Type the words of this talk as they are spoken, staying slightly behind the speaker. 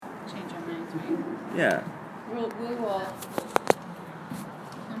Yeah. We will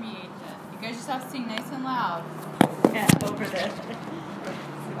permeate it. You guys just have to sing nice and loud. Yeah, over there.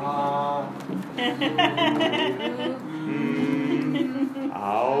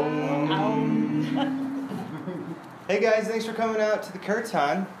 Hey guys, thanks for coming out to the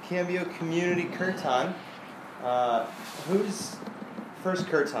Kirtan, Cambio Community Kirtan. Whose first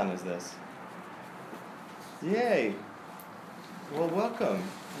Kirtan is this? Yay! Well, welcome.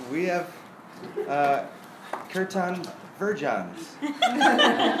 We have Kirtan Virgins. That's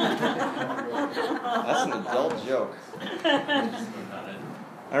an adult joke.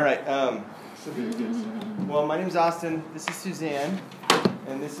 All right. Well, my name's Austin. This is Suzanne,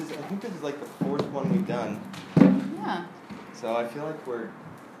 and I think this is like the fourth one we've done. Yeah. So I feel like we're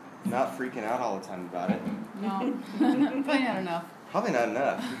not freaking out all the time about it. No, probably not enough. Probably not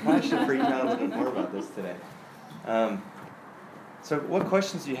enough. We probably should freak out a little bit more about this today. So what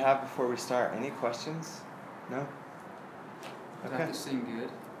questions do you have before we start? Any questions? No? Okay. Have to sing good?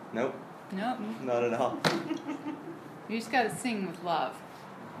 Nope. Nope. Not at all. You just got to sing with love.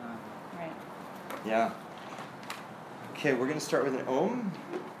 Right. Yeah. Okay, we're going to start with an Om.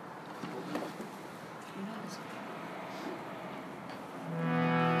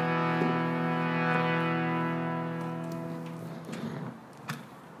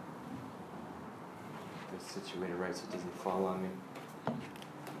 Situated right so it doesn't fall on me.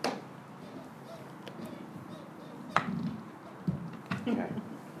 Okay.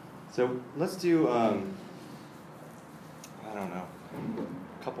 So let's do, I don't know,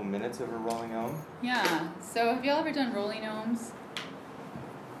 a couple minutes of a rolling Om. Yeah. So have y'all ever done rolling Oms?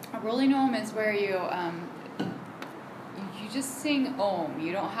 A rolling Om is where you just sing Om.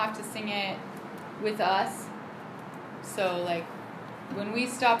 You don't have to sing it with us. So like, when we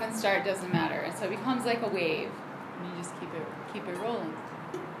stop and start, doesn't matter. And so it becomes like a wave. And you just keep it rolling.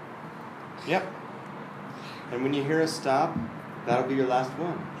 Yep. And when you hear us stop, that'll be your last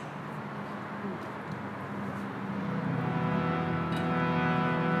one.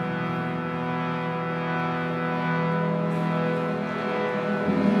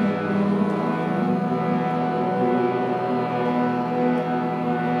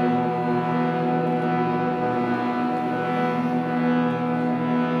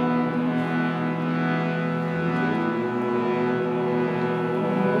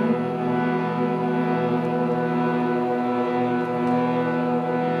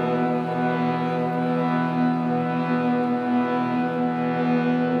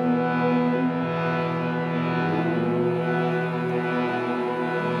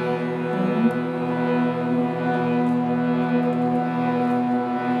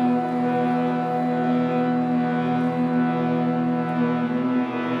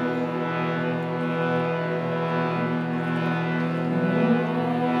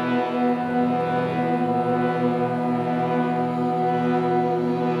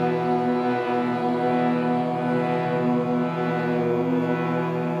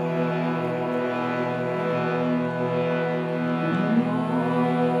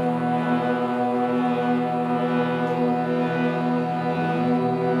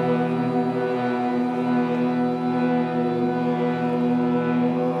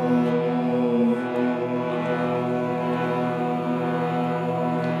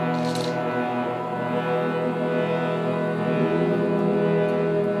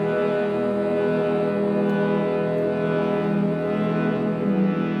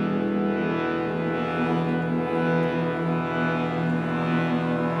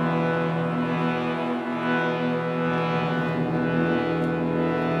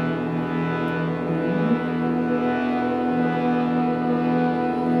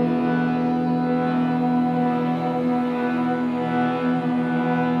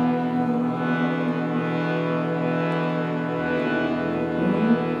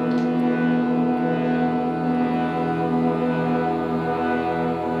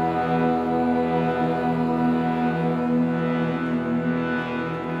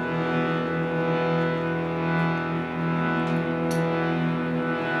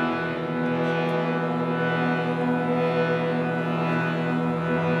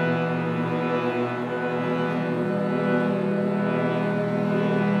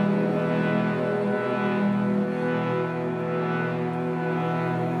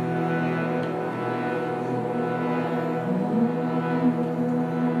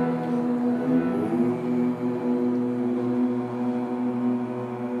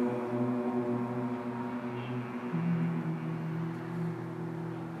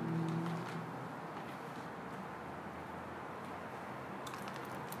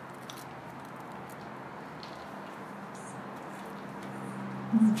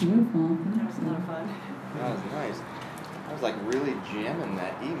 That's beautiful. That was a lot of fun. That was nice. I was like really jamming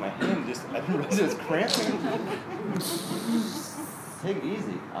that E. My hand just, I didn't realize it was cramping. Take it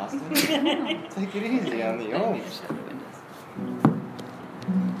easy, Austin. Take it easy on the Om.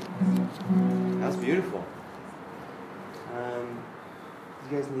 That was beautiful.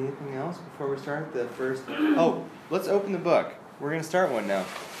 You guys need anything else before we start the first? Oh, let's open the book. We're going to start one now.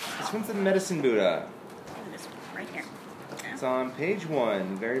 This one's the Medicine Buddha. This one right here. It's on page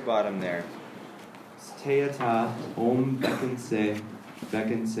 1, very bottom there. It's Teyata Om Bekense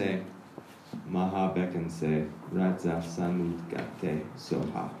Bekense Maha Bekense Raja Samudgate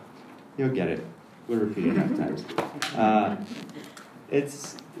Soha. You'll get it. We'll repeat it 5 times.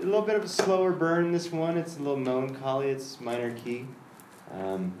 It's a little bit of a slower burn, this one. It's a little melancholy. It's minor key.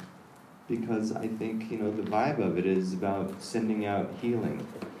 Because I think, the vibe of it is about sending out healing.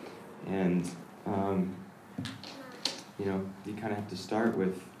 And, you kind of have to start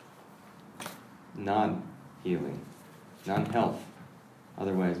with non-healing, non-health.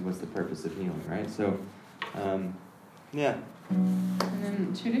 Otherwise, what's the purpose of healing, right? So, yeah. And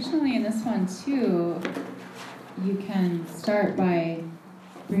then traditionally in this one too, you can start by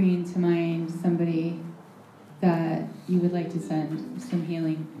bringing to mind somebody that you would like to send some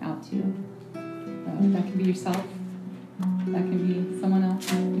healing out to. That can be yourself. That can be someone else. It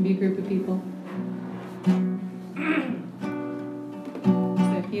can be a group of people. So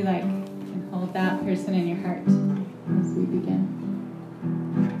if you can hold that person in your heart as we begin.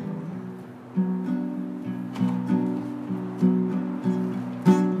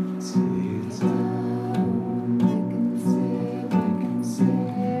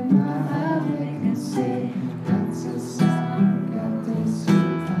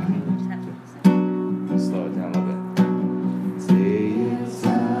 Slow it down a little bit.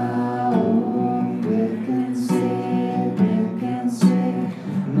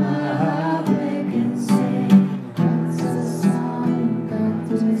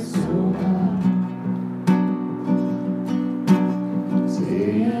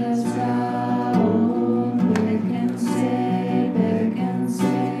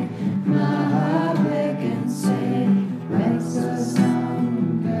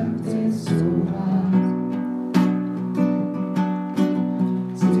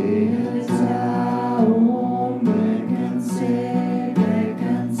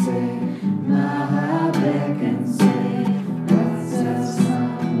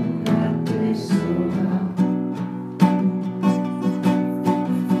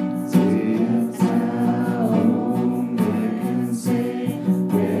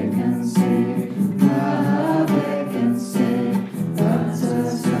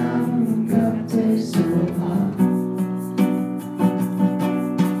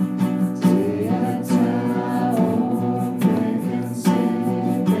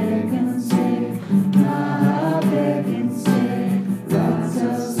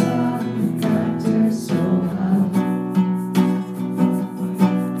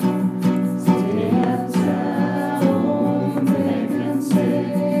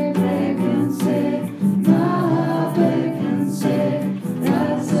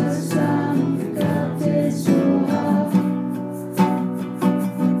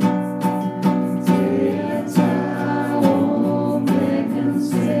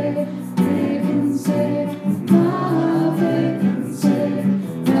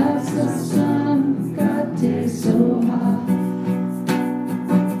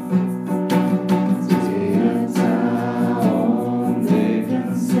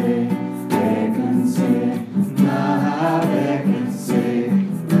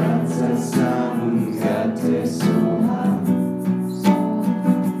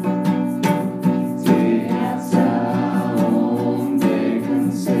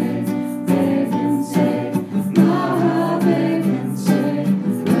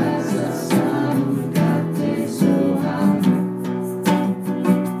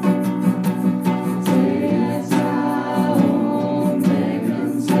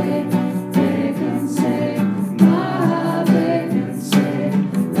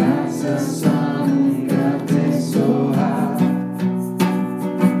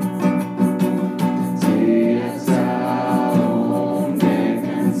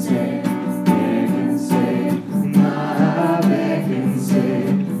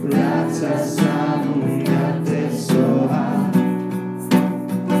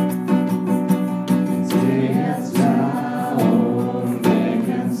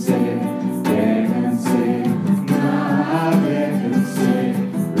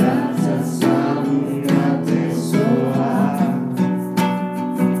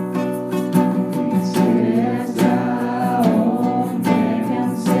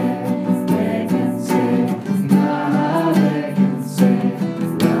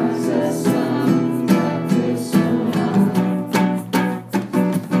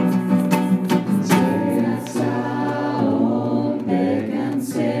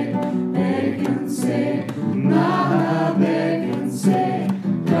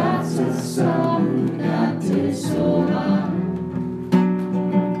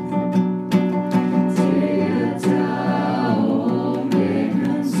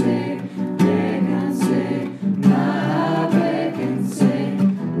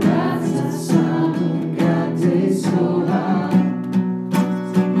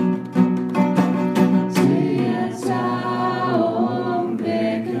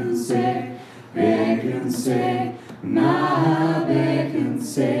 Bekensei,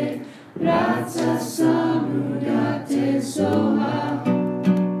 Mahabekensei, Ratsa Samudate Soha.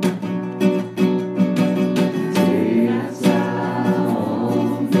 Teyata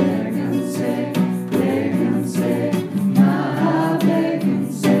Om Bekensei, Bekensei,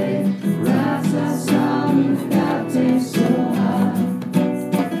 Mahabekensei, Ratsa Samudate Soha.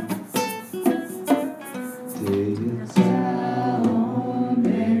 Teyata Om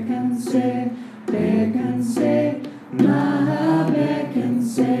Bekensei, Bekensei,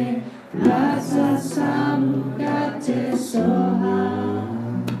 Mahabekensei, Rasa Samudate Soha.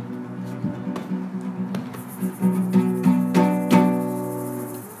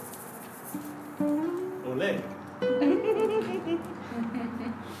 Ole.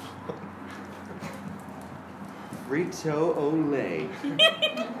 Rito Ole.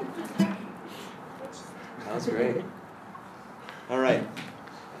 That was great. All right.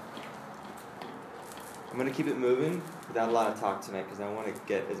 I'm going to keep it moving without a lot of talk tonight because I want to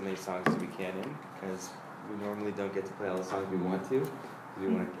get as many songs as we can in because we normally don't get to play all the songs we want to. We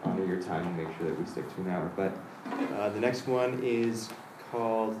want to honor your time and make sure that we stick to an hour. But the next one is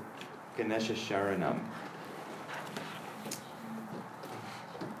called Ganesha Sharanam.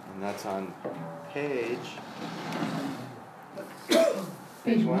 And that's on page...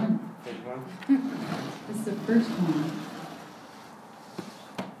 Page one. Page one. This is the first one.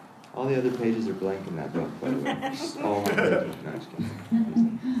 All the other pages are blank in that book, by the way. Just all on pages. No, just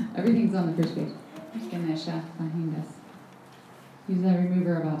kidding. Everything's on the first page. There's Ganesha behind us. He's the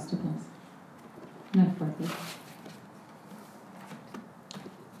remover of obstacles. Metaphorically.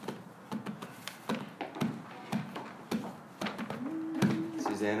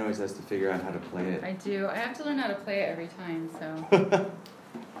 Suzanne always has to figure out how to play it. I do. I have to learn how to play it every time, so I'm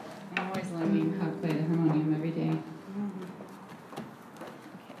always learning how to play the harmonium every day.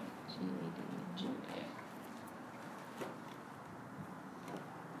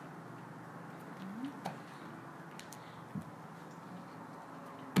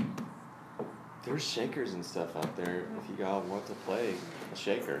 There's shakers and stuff out there if you all want to play a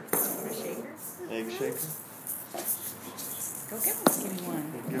shaker. A shaker? Egg shaker? Go get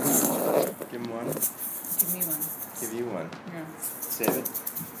one. Give me one. Give him one. Give me one. Give you one. Yeah. Save it.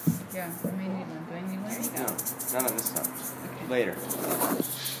 Yeah, I may need one. Do I need one? No, not on this time. Okay. Later.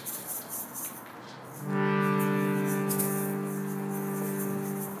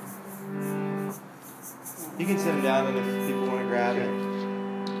 You can sit them down and if people want to grab it.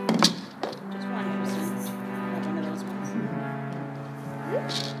 Just one. One of those ones.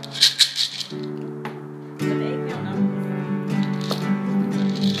 The big? No, no.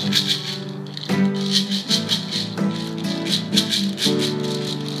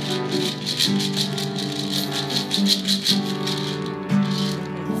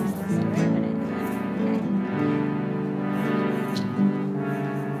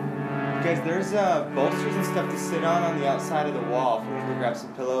 Guys, there's bolsters and stuff to sit on the outside of the wall if you want to go grab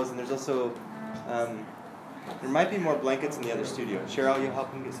some pillows. And there's also, there might be more blankets in the other studio. Cheryl, you'll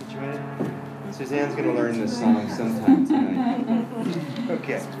help him get situated? Suzanne's going to learn this song sometime tonight.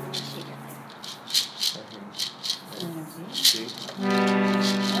 Okay. See?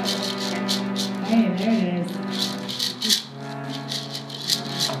 Hey, there it is.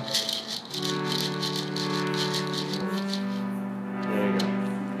 There you go.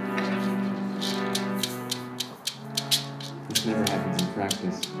 This never happens in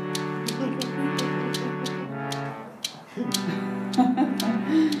practice.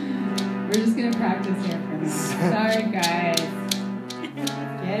 We're just gonna practice here for a minute. Sorry, guys.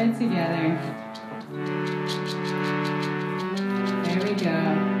 Get it together. There we go.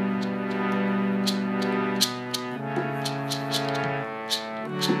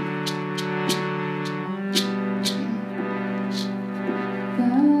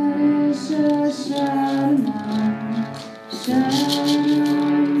 Ganesha Sharanam,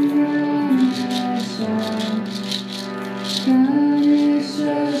 Sharanam Ganesha,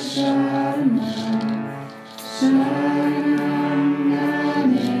 Ganesha Sharanam, Sharanam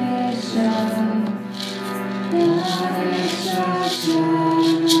Ganesha, Ganesha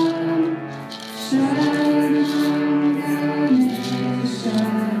Sharanam, Sharanam Ganesha,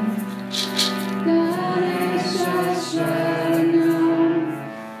 Ganesha Sharanam,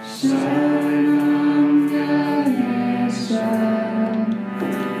 Sharanam Ganesha,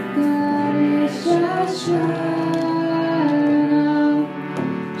 Ganesha Sharanam,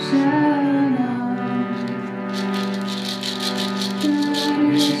 Sharanam,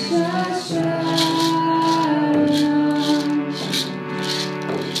 Ganesha Sharanam, Ganesha Sharanam,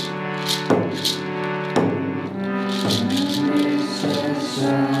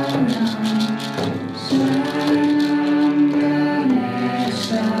 Sharanam.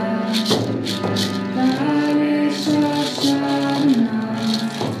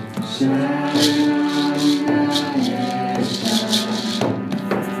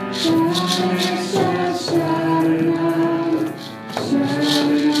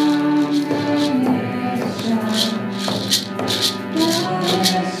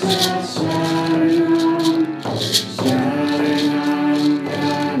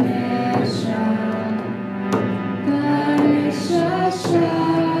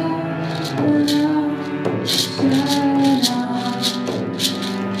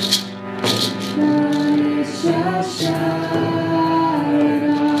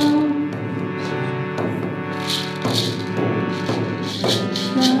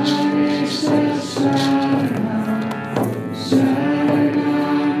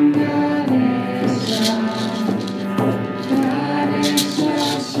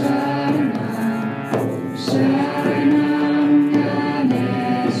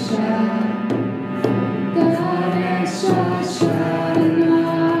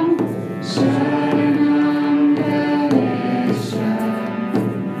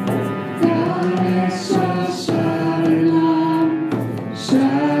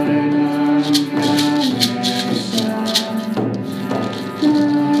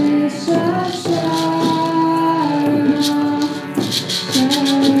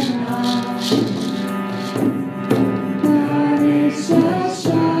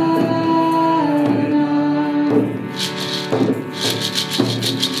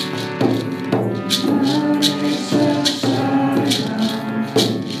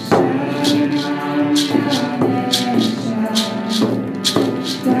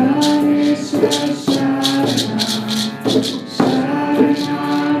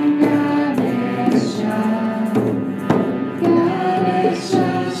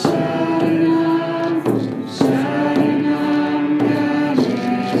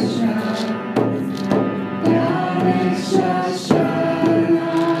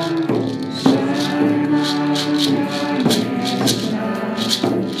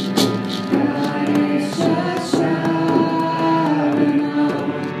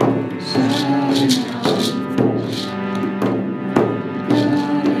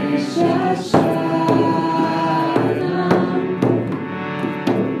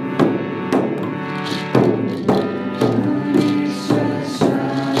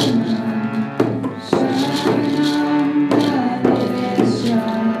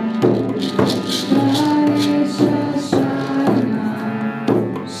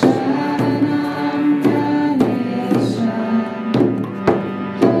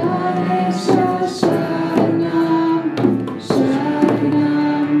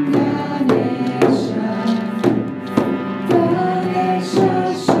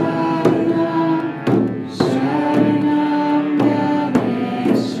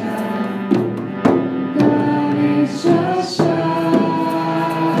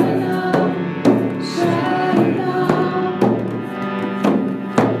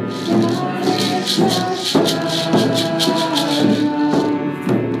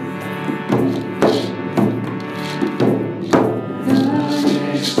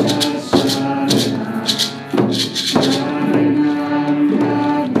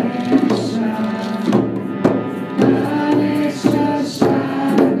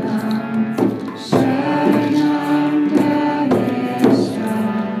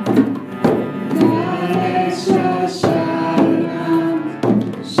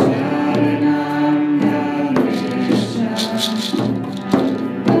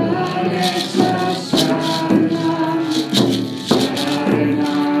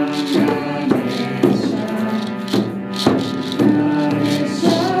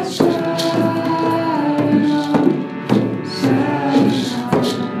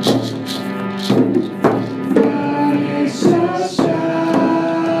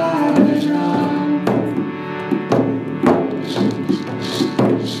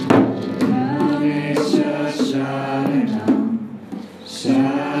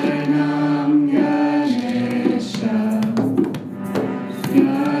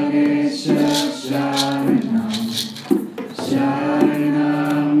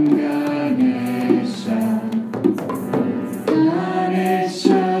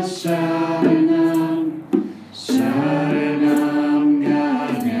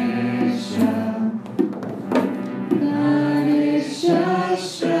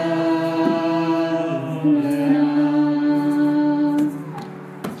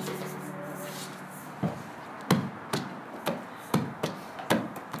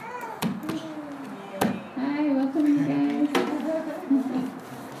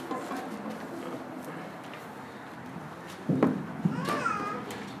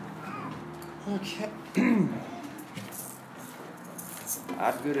 Okay.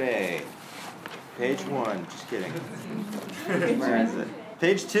 Adgure. Page 1. Just kidding. Where is it?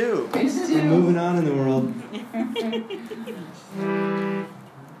 Page 2. Page We're 2. moving on in the world.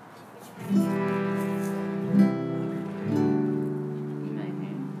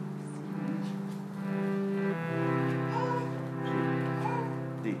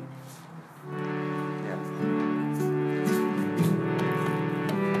 D. Yeah.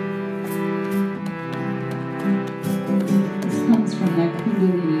 This comes from the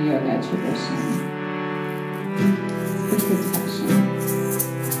Kundalini Yoga tradition. For protection.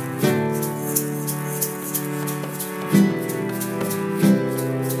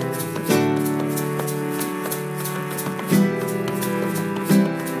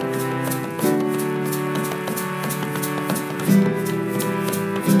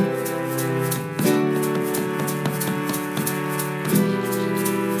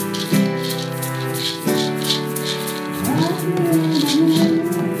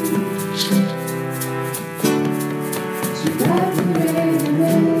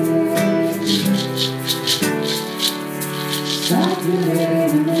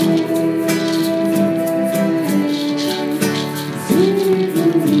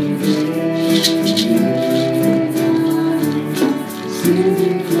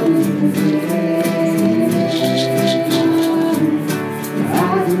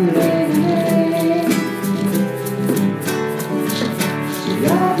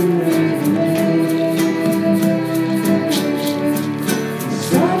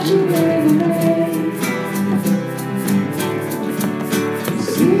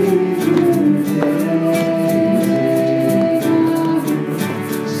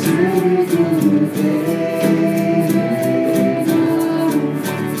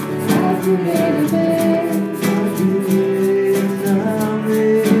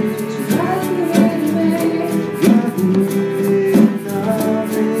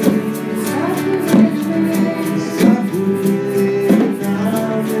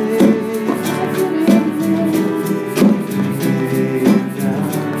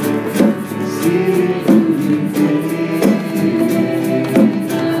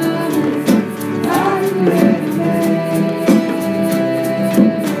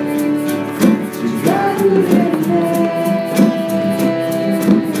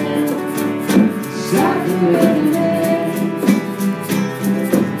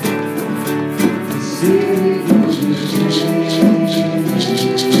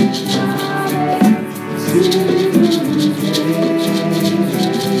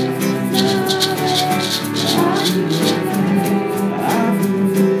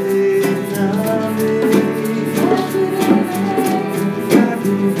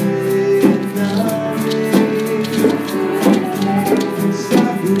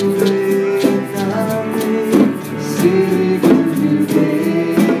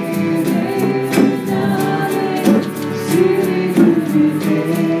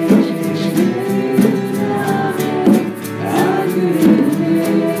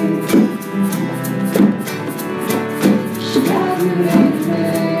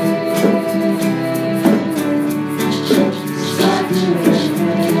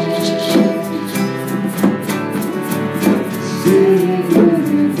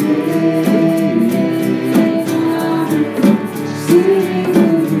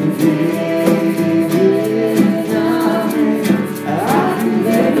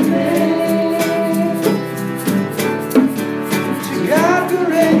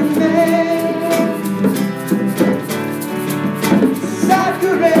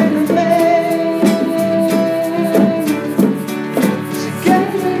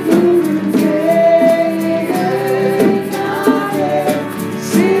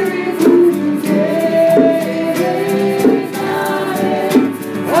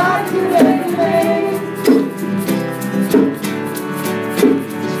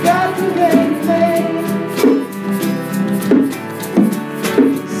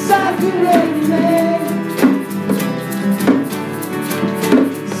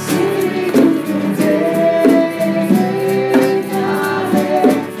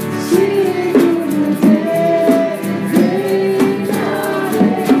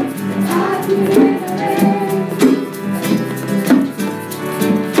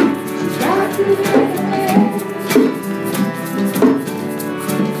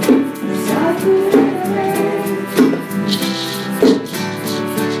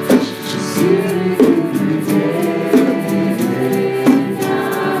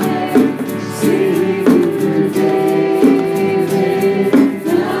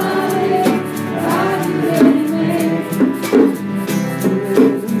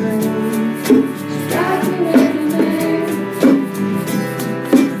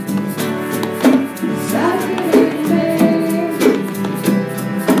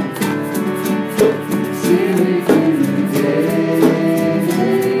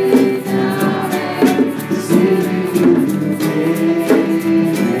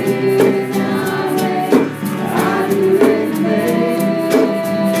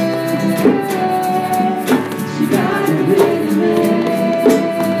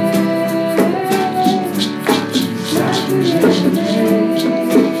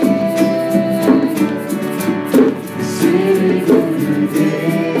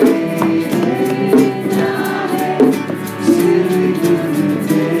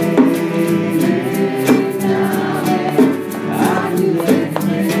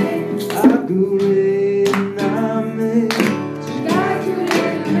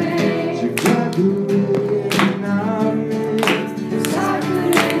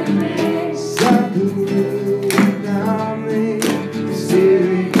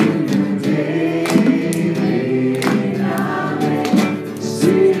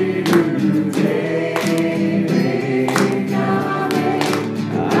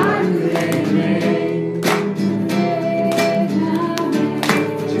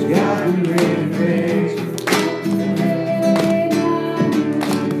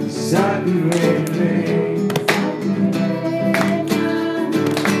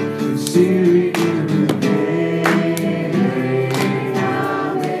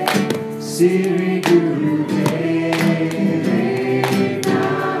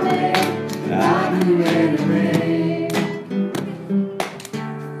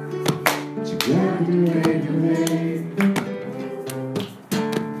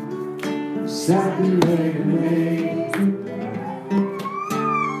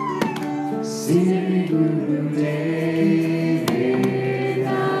 Sri Gurudev Name,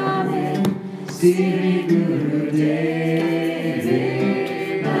 Sri Gurudev Name,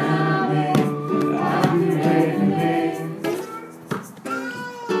 Aguredame,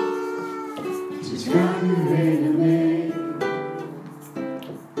 Sakuredame,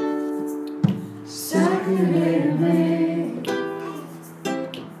 Sakuredame,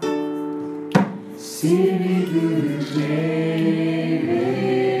 Sri Gurudev Name,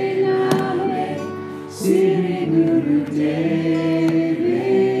 Sri Gurudev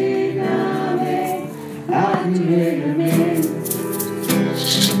Name, Aguredame,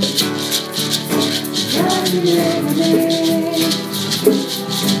 Sakuredame,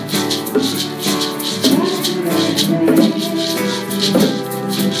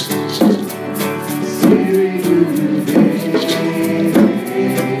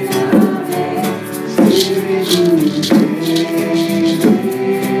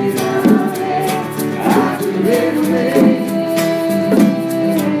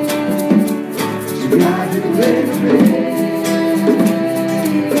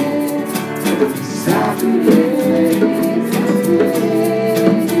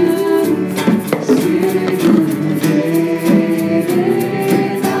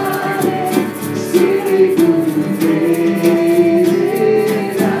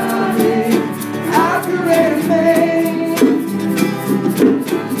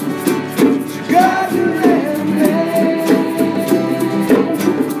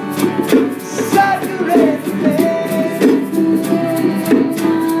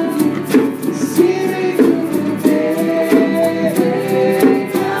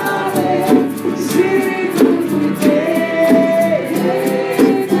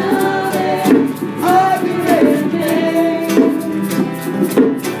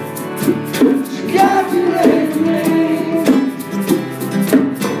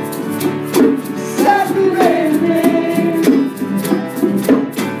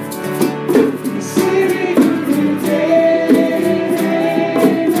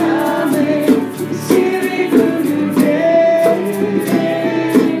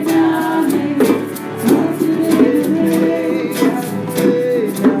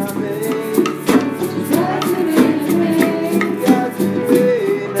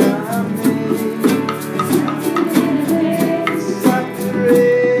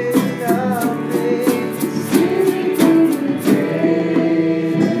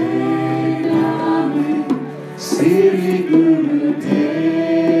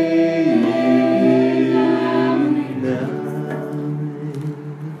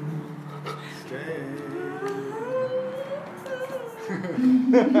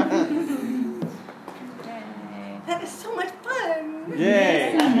 That is so much fun.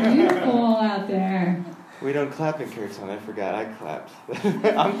 Yay! Beautiful out there. We don't clap in Kirtan. I forgot I clapped.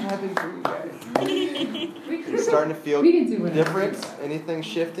 I'm clapping for you guys. You starting to feel We can do whatever. different? Anything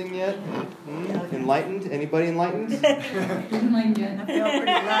shifting yet? Enlightened? Anybody enlightened? Didn't like I it. feel pretty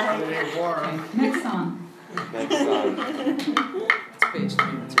light. Pretty warm. Okay, next song. Next song. It's page 2.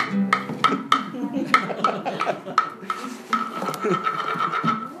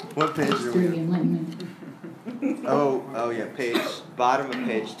 What page are Through we the on? enlightenment. Oh yeah, bottom of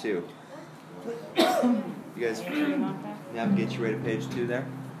page 2. You guys navigate your way to page 2 there?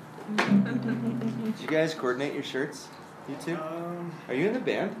 Did you guys coordinate your shirts? You two? Are you in the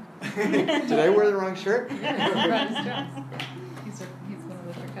band? Did I wear the wrong shirt? He's one of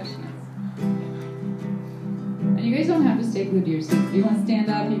the percussionists. And you guys don't have to stay glued to your seats. If you want to stand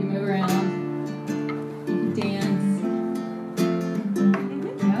up, you can move around. You can dance.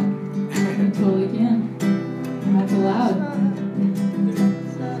 Yep. You totally can. And that's allowed.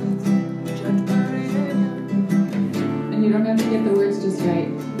 And you don't have to get the words just right.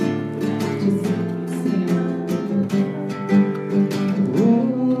 Just sing them.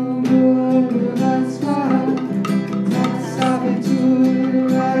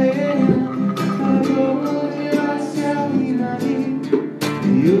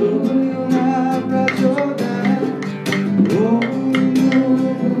 You,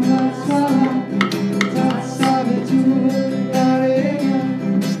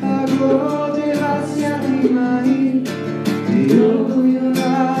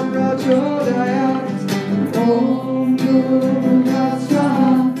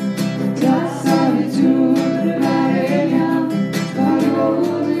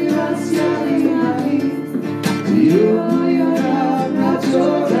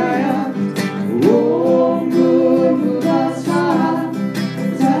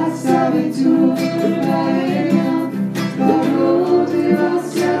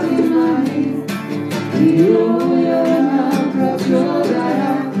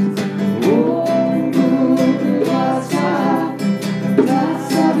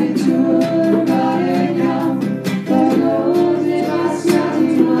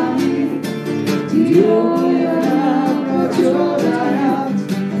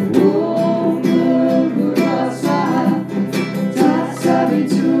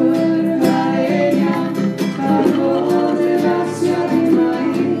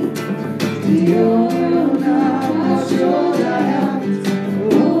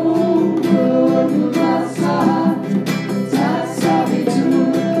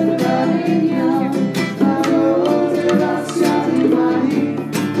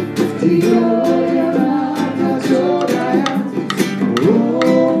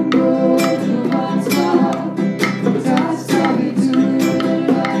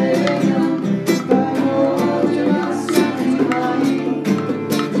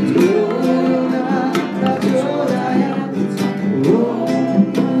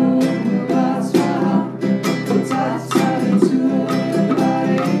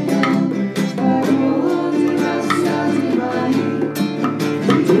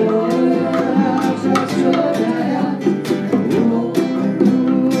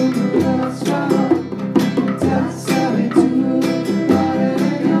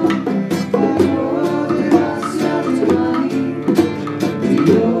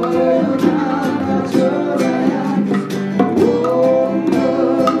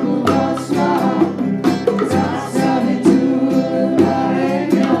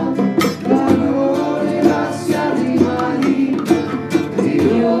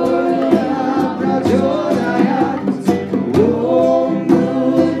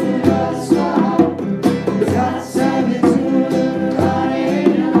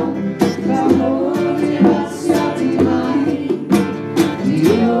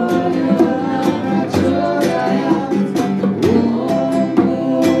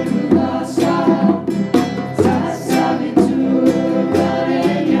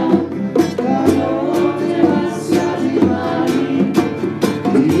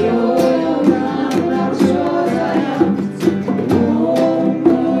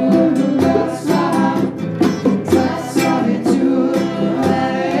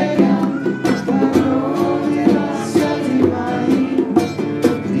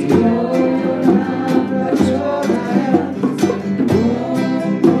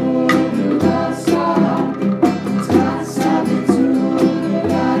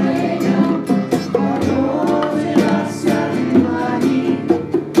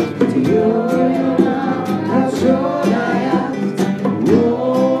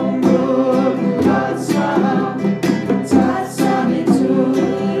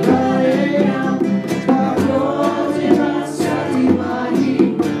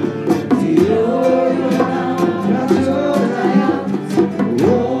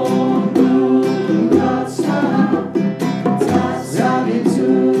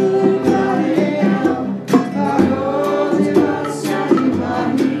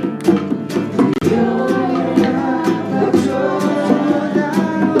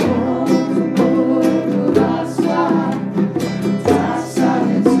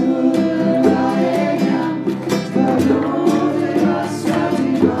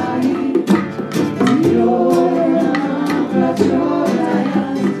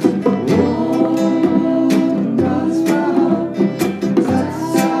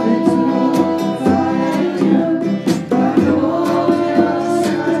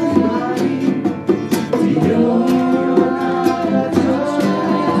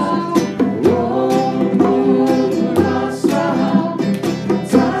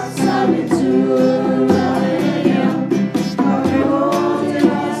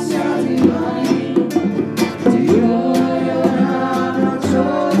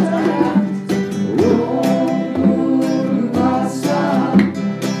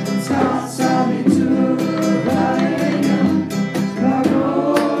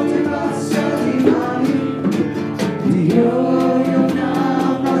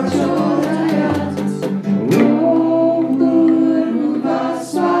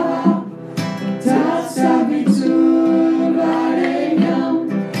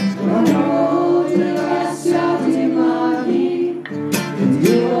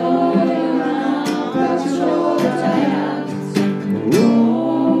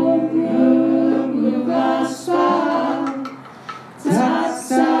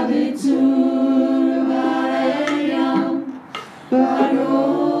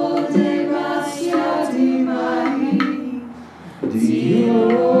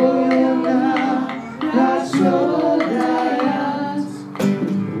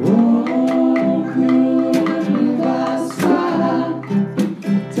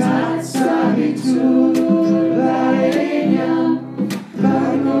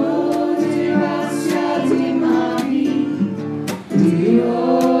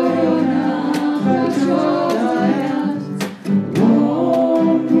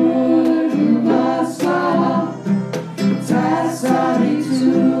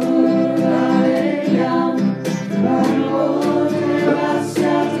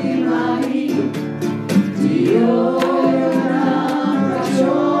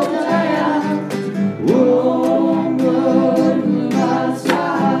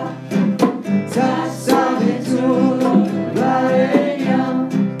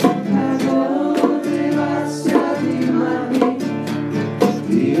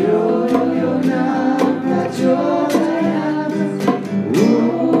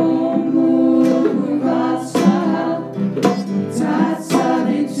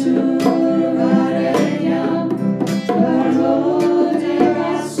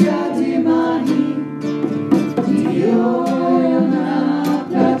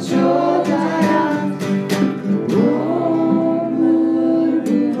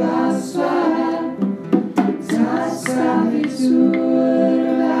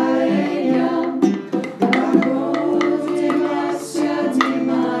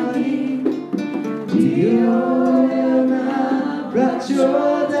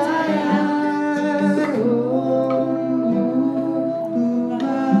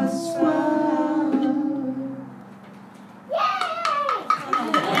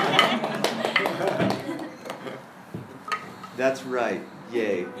 That's right.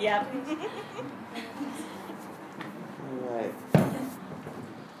 Yay. Yep. All right.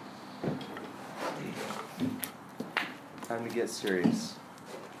 Time to get serious.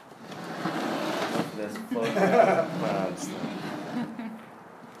 This floating around clouds.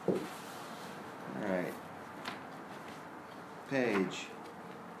 All right. Page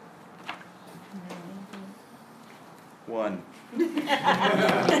 1.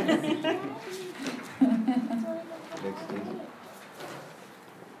 16.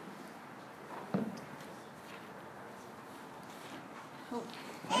 Oh,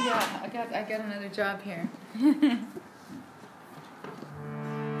 I got another job here.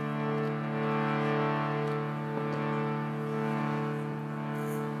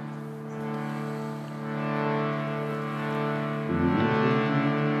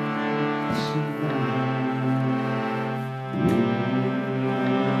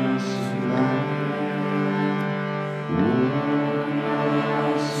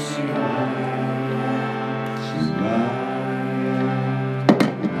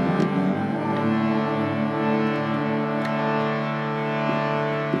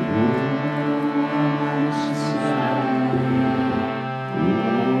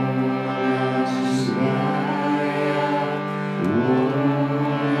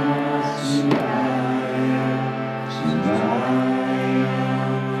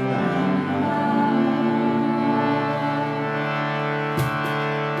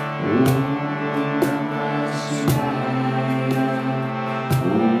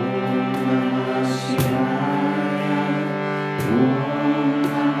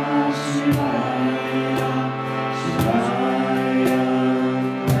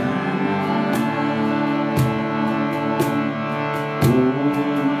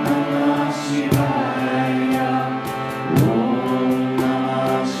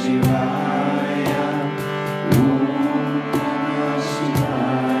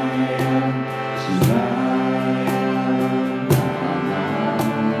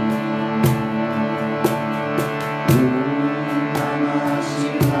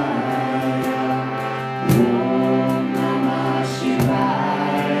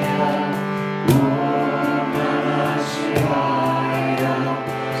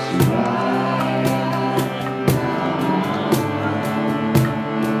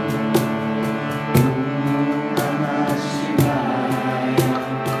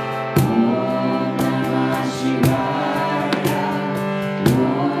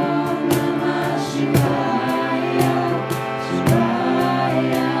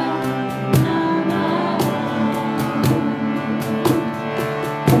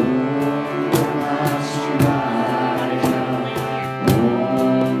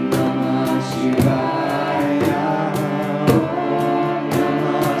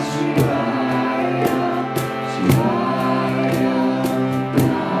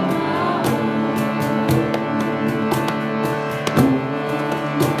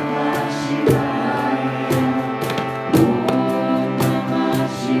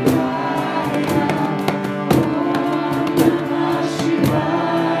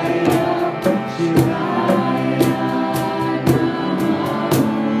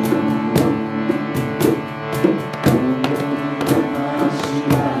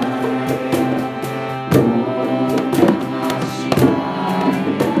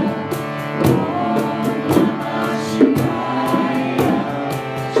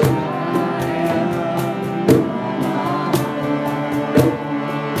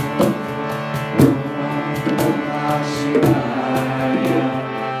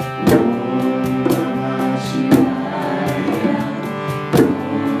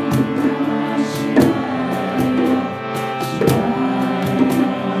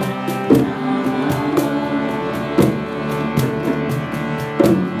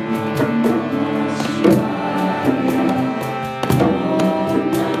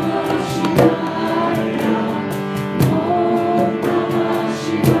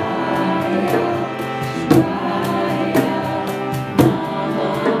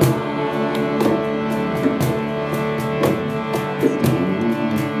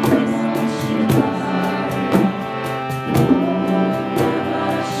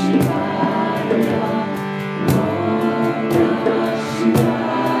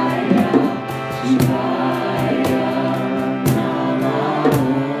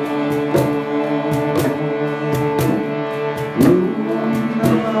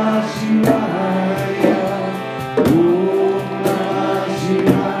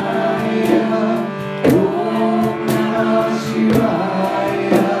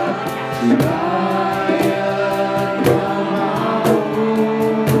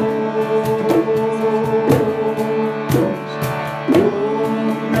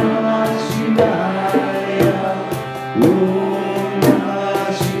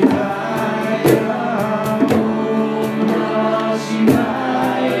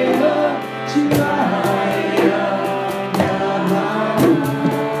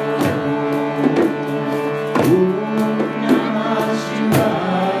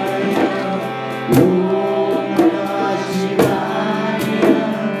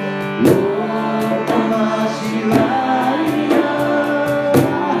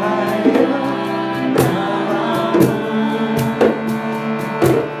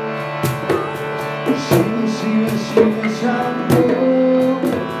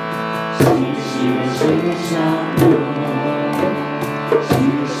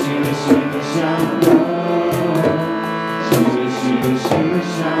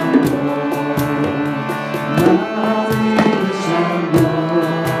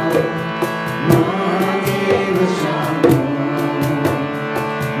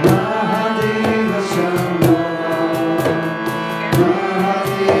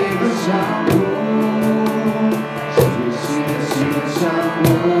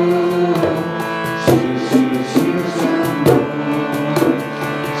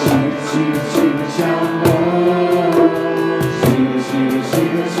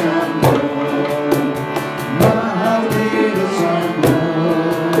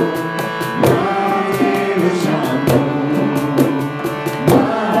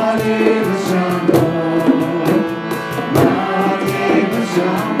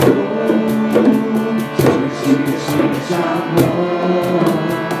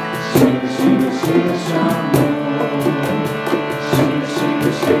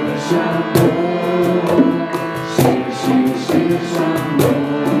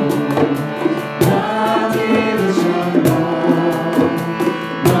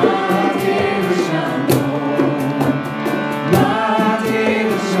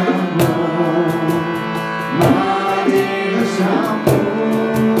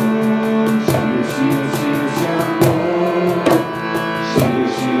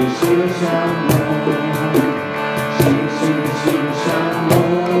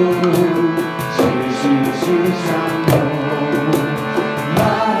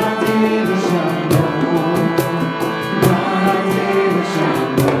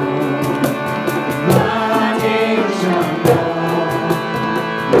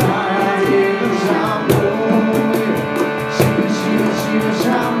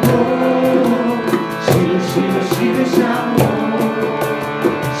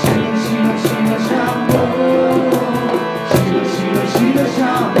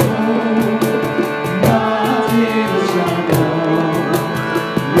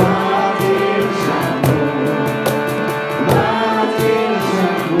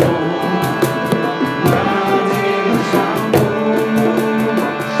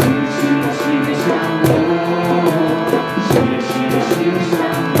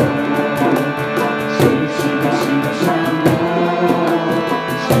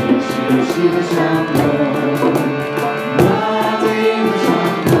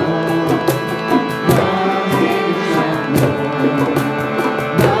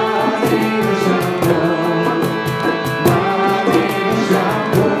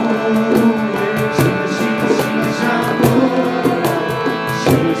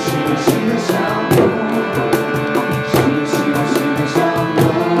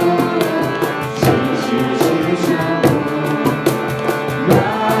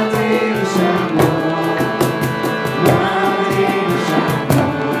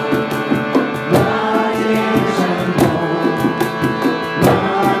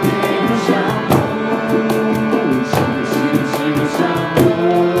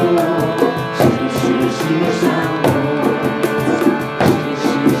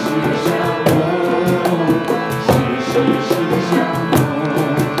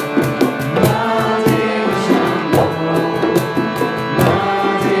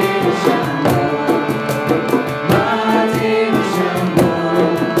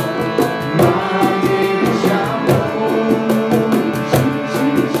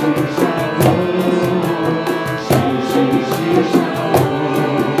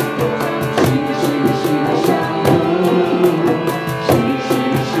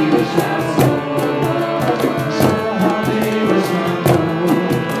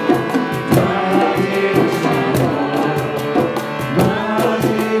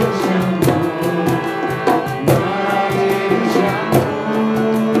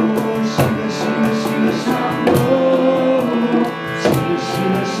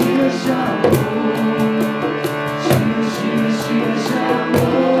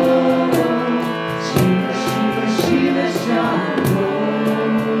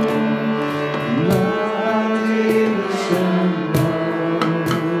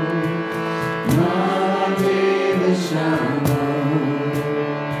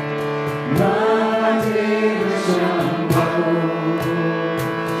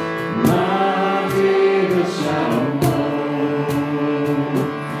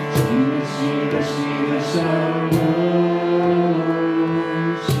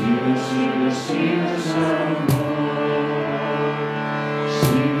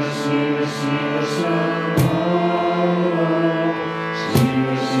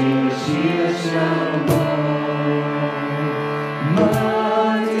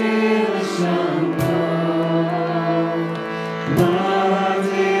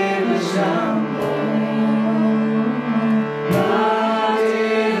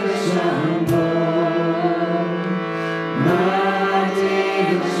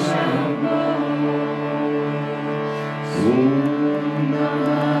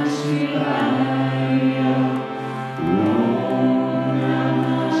 Shivaya, Om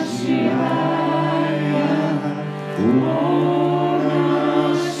Namah Shivaya.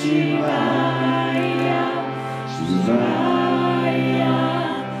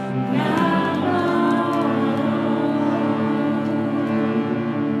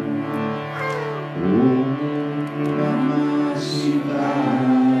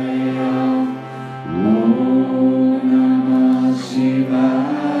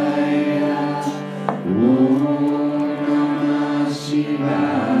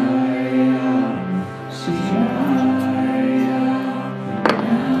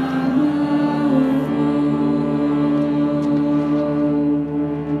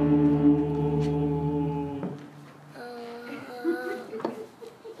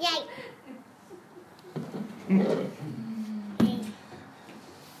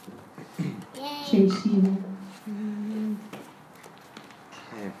 Jai Shiva.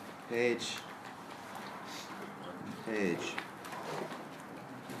 Okay, page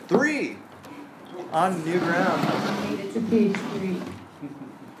 3 on new ground. Made it to page 3.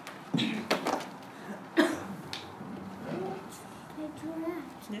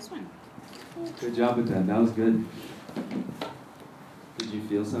 This one. Good job with that. That was good. Did you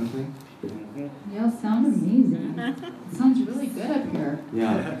feel something? Y'all sound amazing. It sounds really good up here.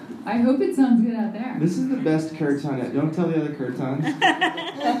 Yeah. I hope it sounds good out there. This is the best kirtan. Don't tell the other kirtans.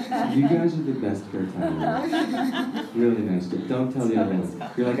 You guys are the best kirtan. Really nice. Don't tell the other ones.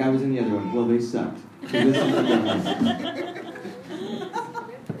 You're like, I was in the other one. Well, they sucked. So this is the best.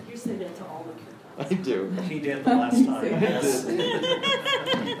 You say that to all the kids. I do. He did the last time. Yes.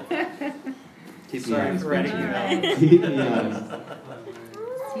 Keep me Sorry honest. for writing you out. Keep me honest.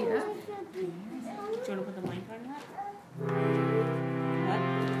 See that? Do you want to put the mic on that? What?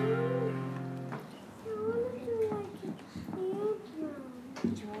 Do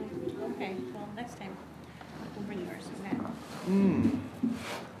you want to? Okay, well, next time we'll bring yours. Okay.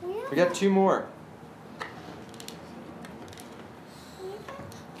 We got 2 more.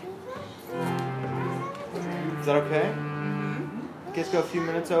 Is that okay? You guys go a few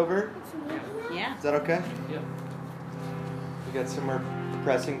minutes over? Yeah. Is that okay? Yep. We got somewhere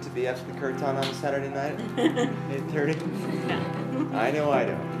pressing to be after the kirtan on a Saturday night? 8:30? I know I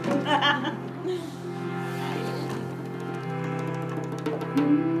don't.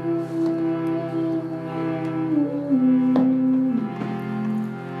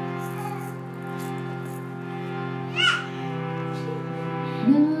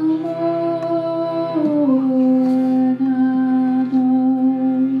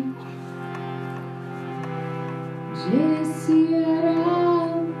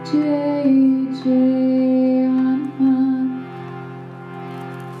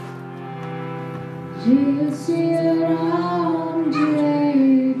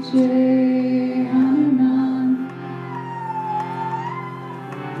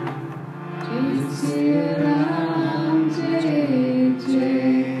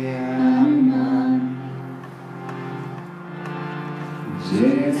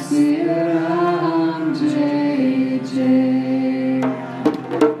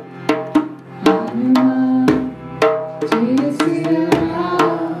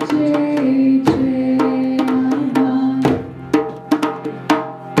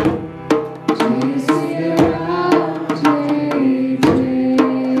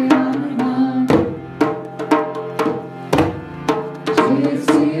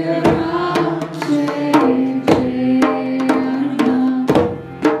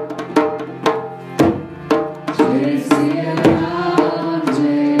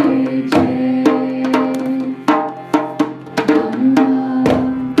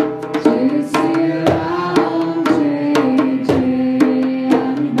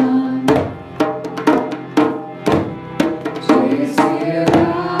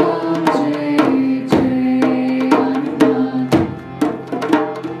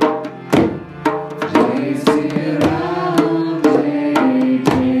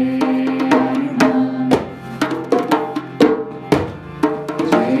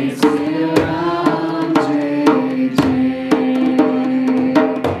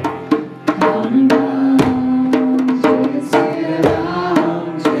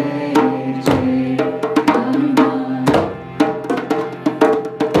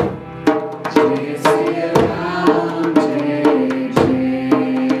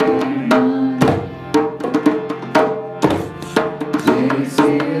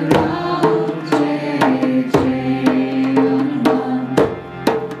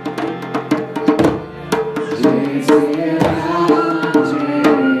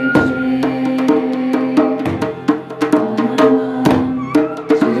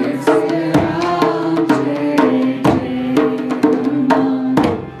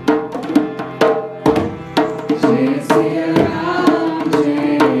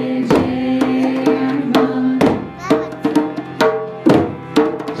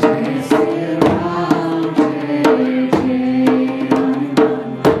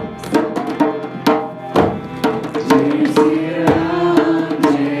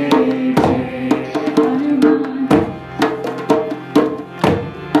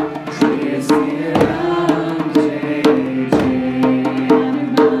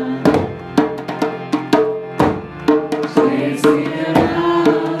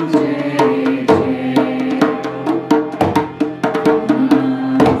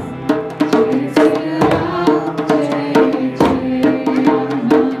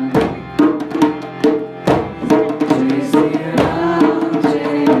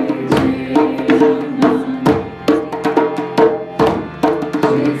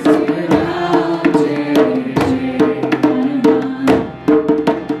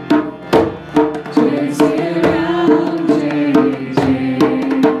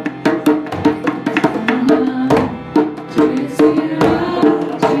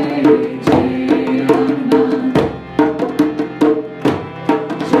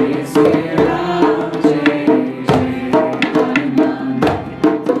 Sita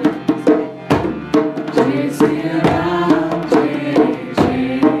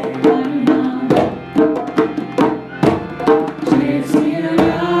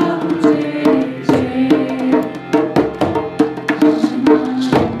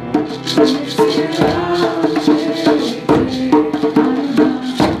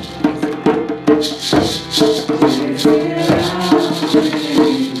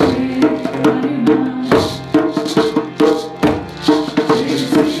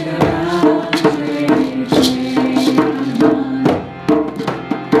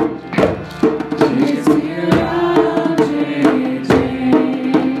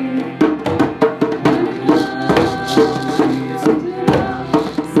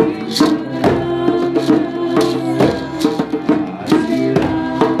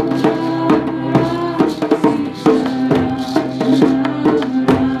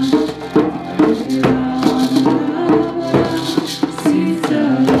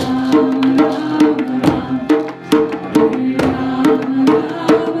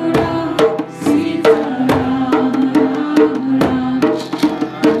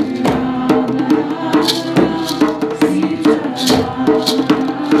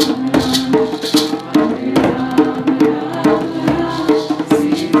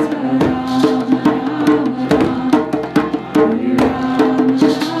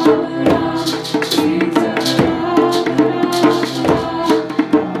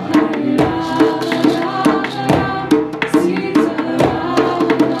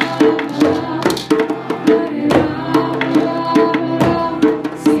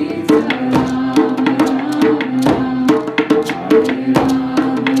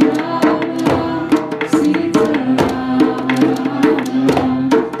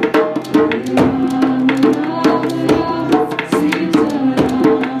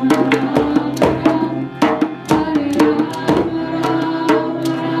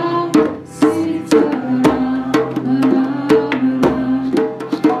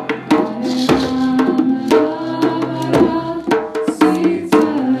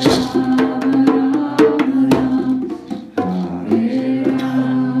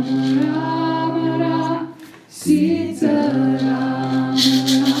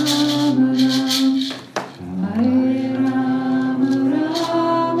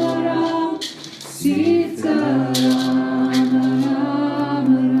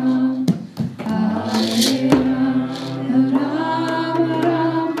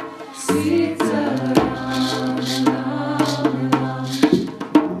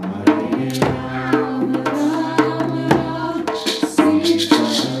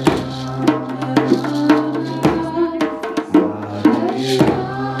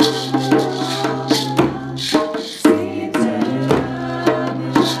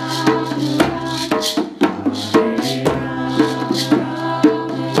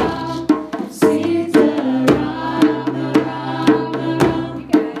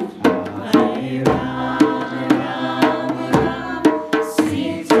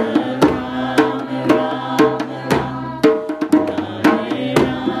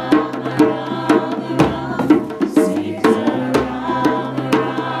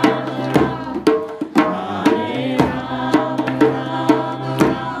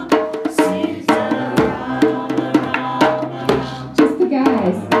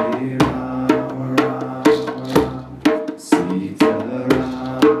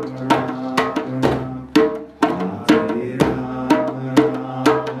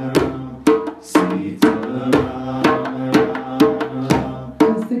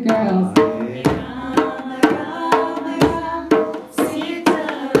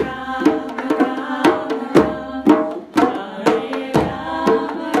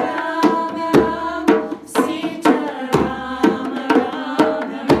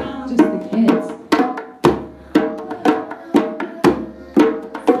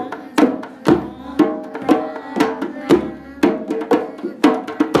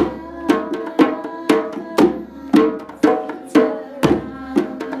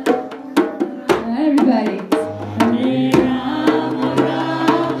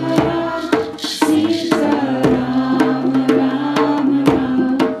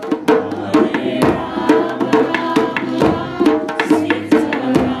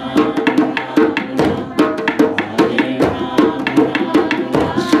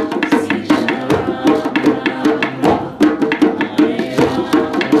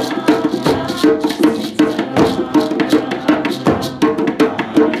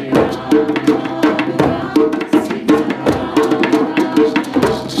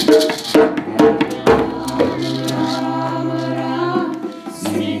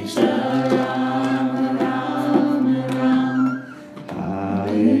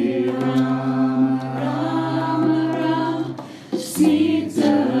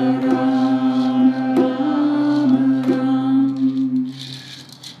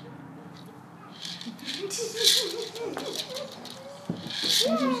You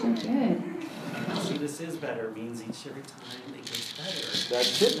guys are so good. See, this is better. It means every time it gets better. That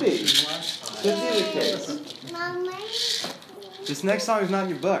should be. Should be the case. This next song is not in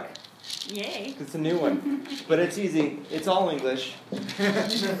your book. Yay. It's a new one. But it's easy. It's all English.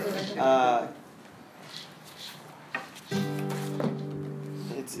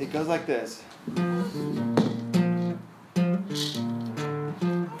 It goes like this. No,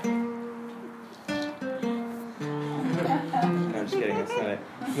 I'm just kidding. That's not it.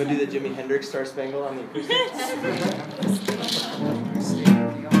 I'm going to do the Jimi Hendrix Star Spangled on the acoustic.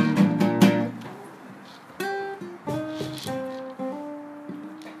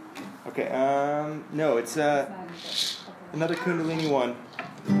 Okay, no, it's another Kundalini one.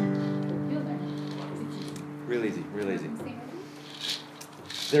 Real easy, real easy.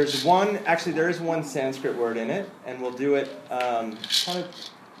 There is one Sanskrit word in it, and we'll do it kind of,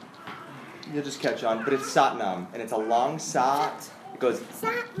 you'll just catch on, but it's Satnam, and it's a long Sat. It goes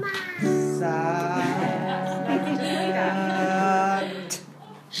Satnam.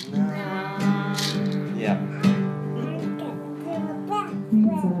 Yeah.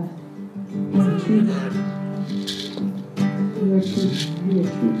 It's a truth. You are truth. You are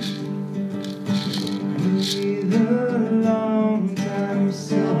truth. Breathe a long time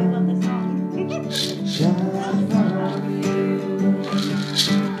Oh, I love this song. shine on you.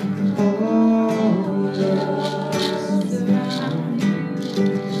 Oh, love surround you.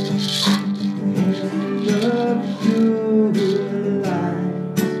 In the pure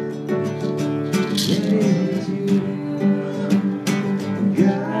light, let you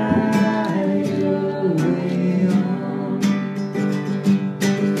guide your way on.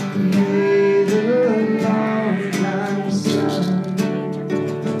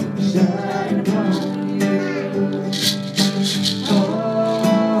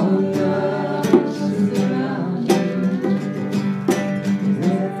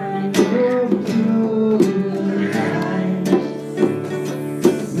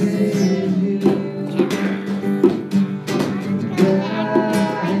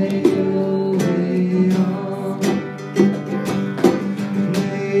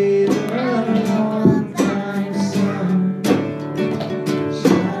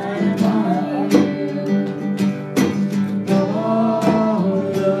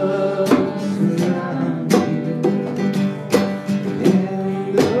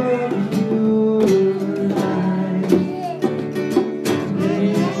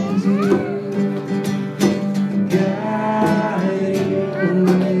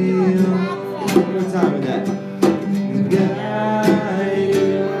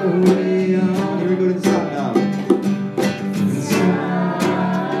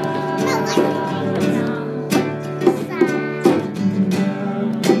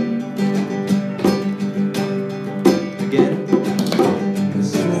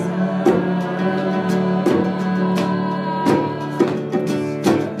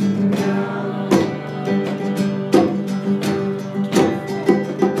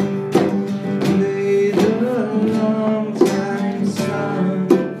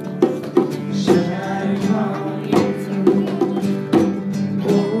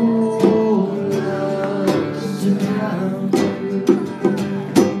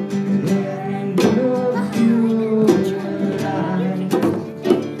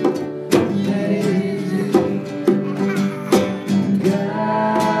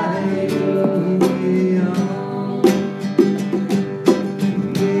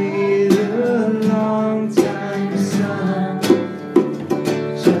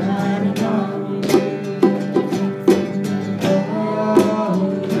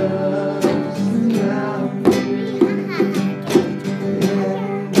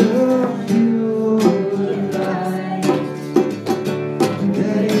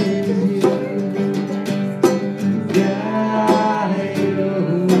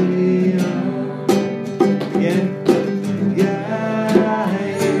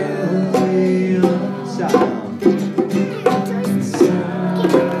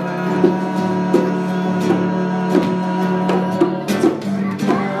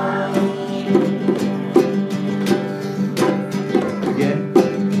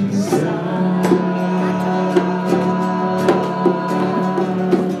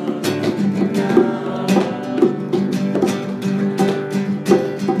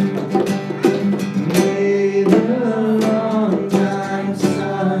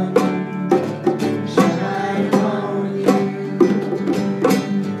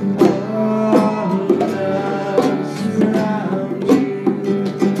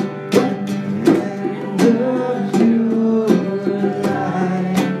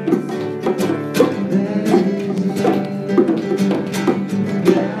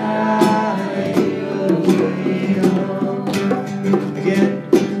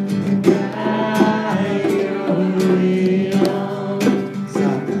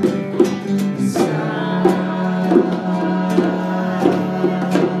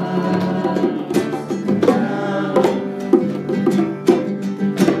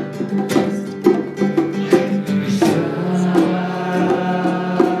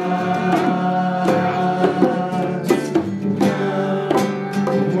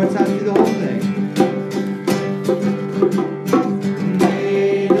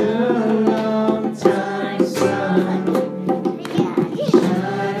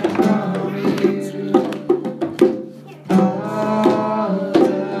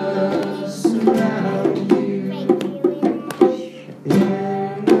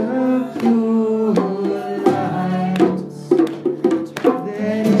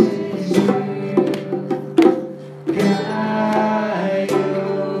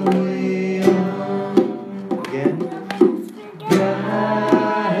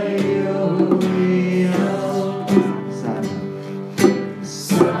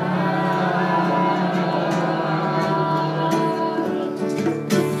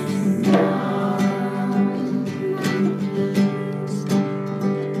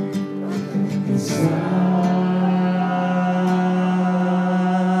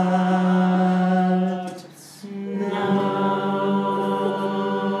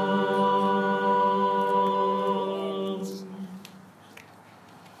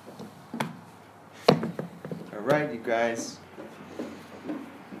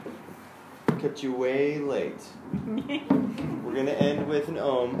 kept you way late. We're gonna end with an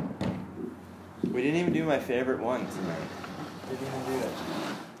Om. We didn't even do my favorite one tonight. Didn't even do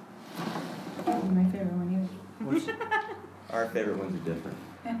that. My favorite one either. Our favorite ones are different.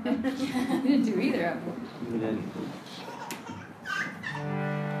 We didn't do either of them. We didn't.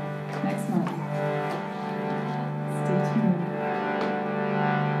 Next month. Stay tuned.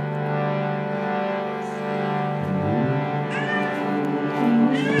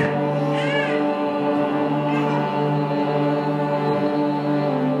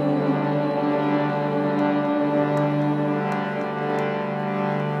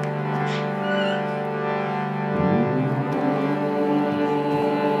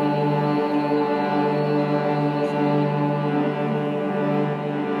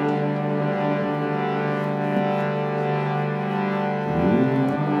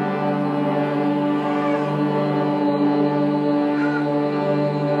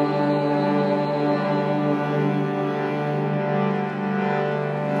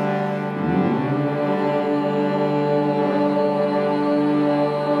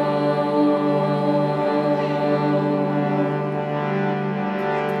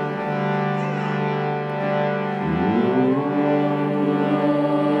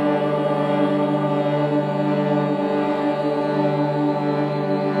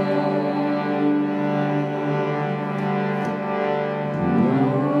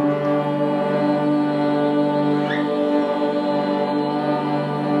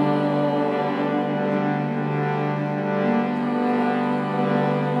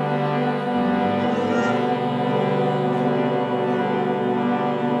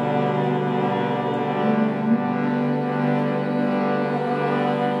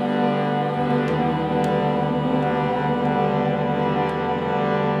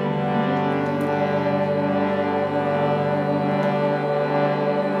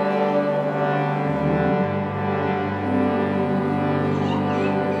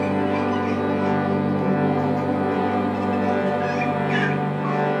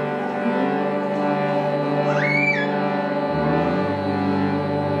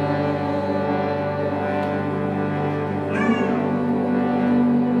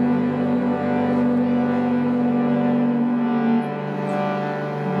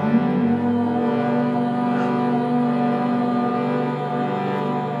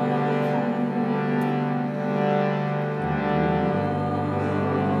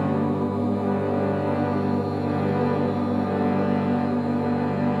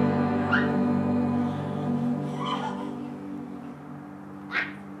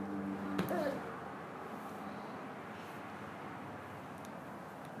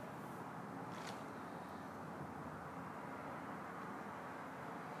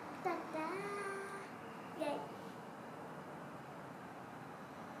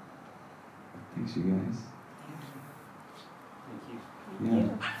 Thanks, you guys. Thank you. Yeah.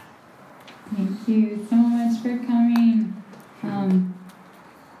 Thank you so much for coming.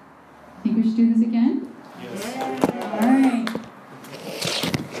 Think we should do this again? Yes. All right.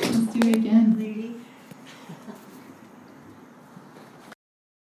 Let's do it again.